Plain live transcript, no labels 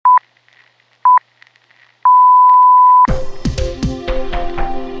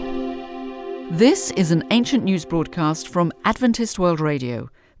This is an ancient news broadcast from Adventist World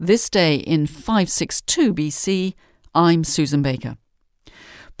Radio. This day in 562 BC, I'm Susan Baker.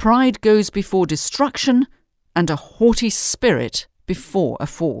 Pride goes before destruction, and a haughty spirit before a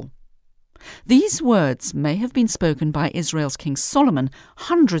fall. These words may have been spoken by Israel's King Solomon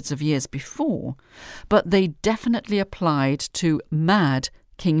hundreds of years before, but they definitely applied to mad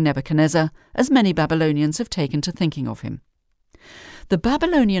King Nebuchadnezzar, as many Babylonians have taken to thinking of him. The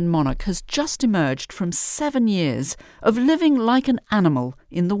Babylonian monarch has just emerged from 7 years of living like an animal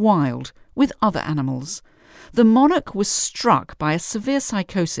in the wild with other animals. The monarch was struck by a severe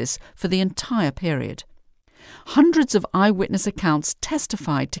psychosis for the entire period. Hundreds of eyewitness accounts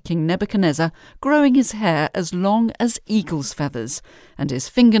testified to King Nebuchadnezzar growing his hair as long as eagle's feathers and his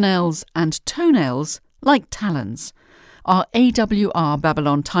fingernails and toenails like talons. Our AWR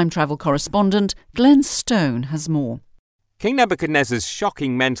Babylon time travel correspondent Glenn Stone has more. King Nebuchadnezzar's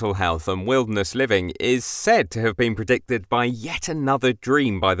shocking mental health and wilderness living is said to have been predicted by yet another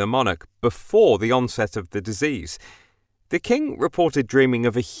dream by the monarch before the onset of the disease. The king reported dreaming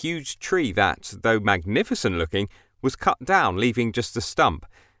of a huge tree that, though magnificent looking, was cut down, leaving just a stump.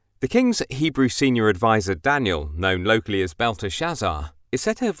 The king's Hebrew senior advisor Daniel, known locally as Belteshazzar, is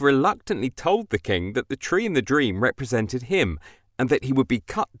said to have reluctantly told the king that the tree in the dream represented him and that he would be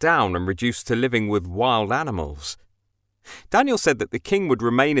cut down and reduced to living with wild animals. Daniel said that the king would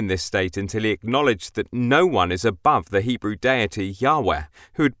remain in this state until he acknowledged that no one is above the Hebrew deity Yahweh,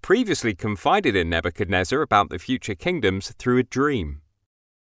 who had previously confided in Nebuchadnezzar about the future kingdoms through a dream.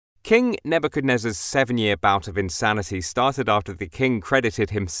 King Nebuchadnezzar's 7-year bout of insanity started after the king credited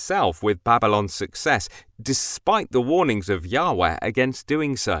himself with Babylon's success, despite the warnings of Yahweh against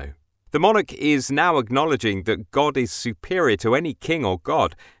doing so. The monarch is now acknowledging that God is superior to any king or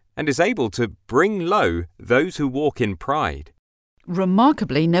god, and is able to bring low those who walk in pride.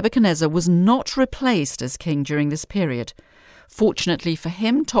 Remarkably, Nebuchadnezzar was not replaced as king during this period. Fortunately for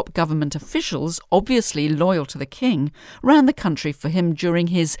him, top government officials, obviously loyal to the king, ran the country for him during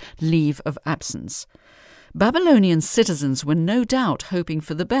his leave of absence. Babylonian citizens were no doubt hoping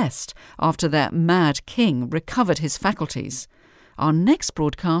for the best after their mad king recovered his faculties. Our next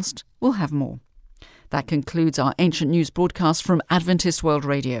broadcast will have more. That concludes our ancient news broadcast from Adventist World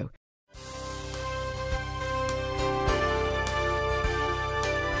Radio.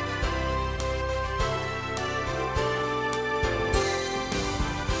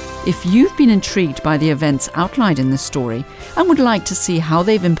 If you've been intrigued by the events outlined in this story and would like to see how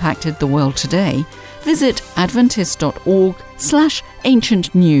they've impacted the world today, visit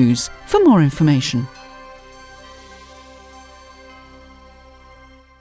adventist.org/ancient news for more information.